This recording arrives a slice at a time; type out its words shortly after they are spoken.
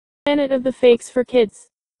Planet of the Fakes for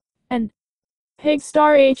Kids, and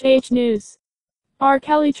Pigstar News. R.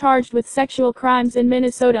 Kelly charged with sexual crimes in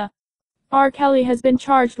Minnesota. R. Kelly has been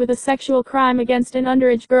charged with a sexual crime against an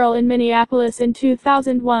underage girl in Minneapolis in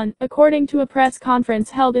 2001, according to a press conference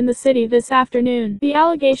held in the city this afternoon. The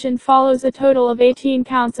allegation follows a total of 18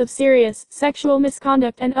 counts of serious sexual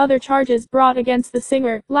misconduct and other charges brought against the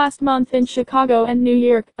singer last month in Chicago and New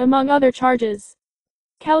York, among other charges.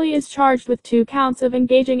 Kelly is charged with 2 counts of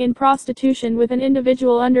engaging in prostitution with an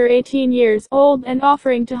individual under 18 years old and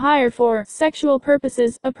offering to hire for sexual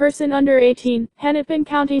purposes a person under 18, Hennepin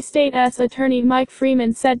County State's Attorney Mike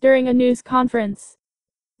Freeman said during a news conference.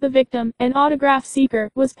 The victim, an autograph seeker,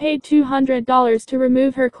 was paid $200 to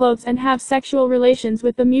remove her clothes and have sexual relations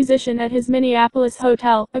with the musician at his Minneapolis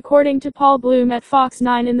hotel, according to Paul Bloom at Fox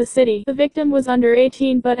 9 in the city. The victim was under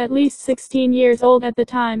 18 but at least 16 years old at the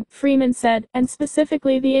time, Freeman said, and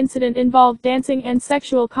specifically the incident involved dancing and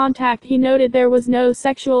sexual contact. He noted there was no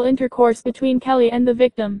sexual intercourse between Kelly and the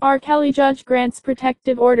victim. R. Kelly judge grants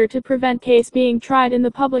protective order to prevent case being tried in the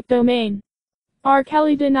public domain. R.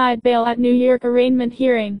 Kelly denied bail at New York arraignment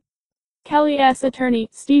hearing. Kelly's attorney,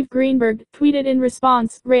 Steve Greenberg, tweeted in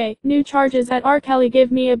response, "Ray, new charges at R. Kelly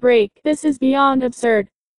give me a break. This is beyond absurd."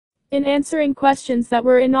 In answering questions that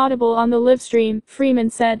were inaudible on the livestream, Freeman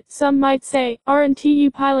said, "Some might say, aren't you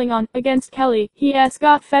piling on against Kelly? He's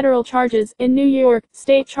got federal charges in New York,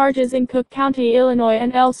 state charges in Cook County, Illinois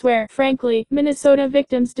and elsewhere. Frankly, Minnesota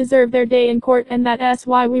victims deserve their day in court and that's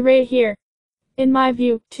why we right here. In my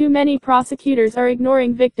view, too many prosecutors are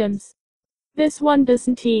ignoring victims. This one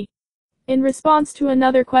doesn't." In response to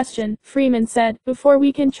another question, Freeman said, "Before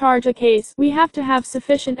we can charge a case, we have to have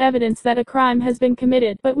sufficient evidence that a crime has been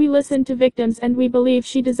committed, but we listened to victims and we believe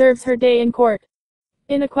she deserves her day in court."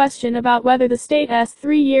 In a question about whether the state's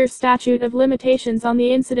 3-year statute of limitations on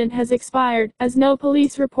the incident has expired, as no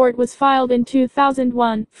police report was filed in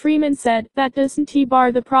 2001, Freeman said, "That doesn't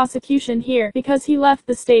bar the prosecution here because he left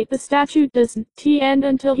the state. The statute doesn't end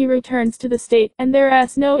until he returns to the state, and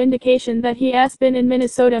there's no indication that he has been in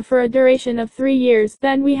Minnesota for a duration of 3 years.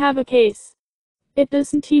 Then we have a case. It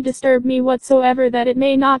doesn't disturb me whatsoever that it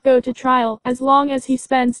may not go to trial, as long as he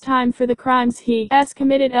spends time for the crimes he has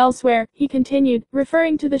committed elsewhere," he continued,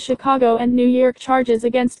 referring to the Chicago and New York charges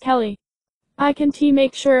against Kelly. "I can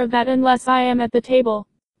make sure of that unless I am at the table.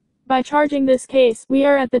 By charging this case, we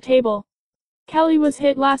are at the table." Kelly was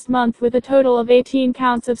hit last month with a total of 18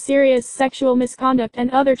 counts of serious sexual misconduct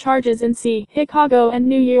and other charges in Chicago and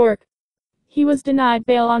New York. He was denied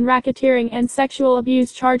bail on racketeering and sexual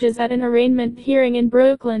abuse charges at an arraignment hearing in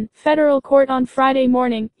Brooklyn federal court on Friday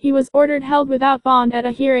morning. He was ordered held without bond at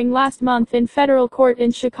a hearing last month in federal court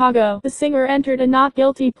in Chicago. The singer entered a not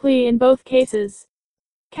guilty plea in both cases.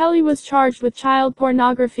 Kelly was charged with child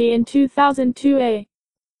pornography in 2002.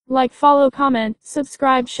 Like, follow, comment,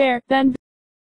 subscribe, share, then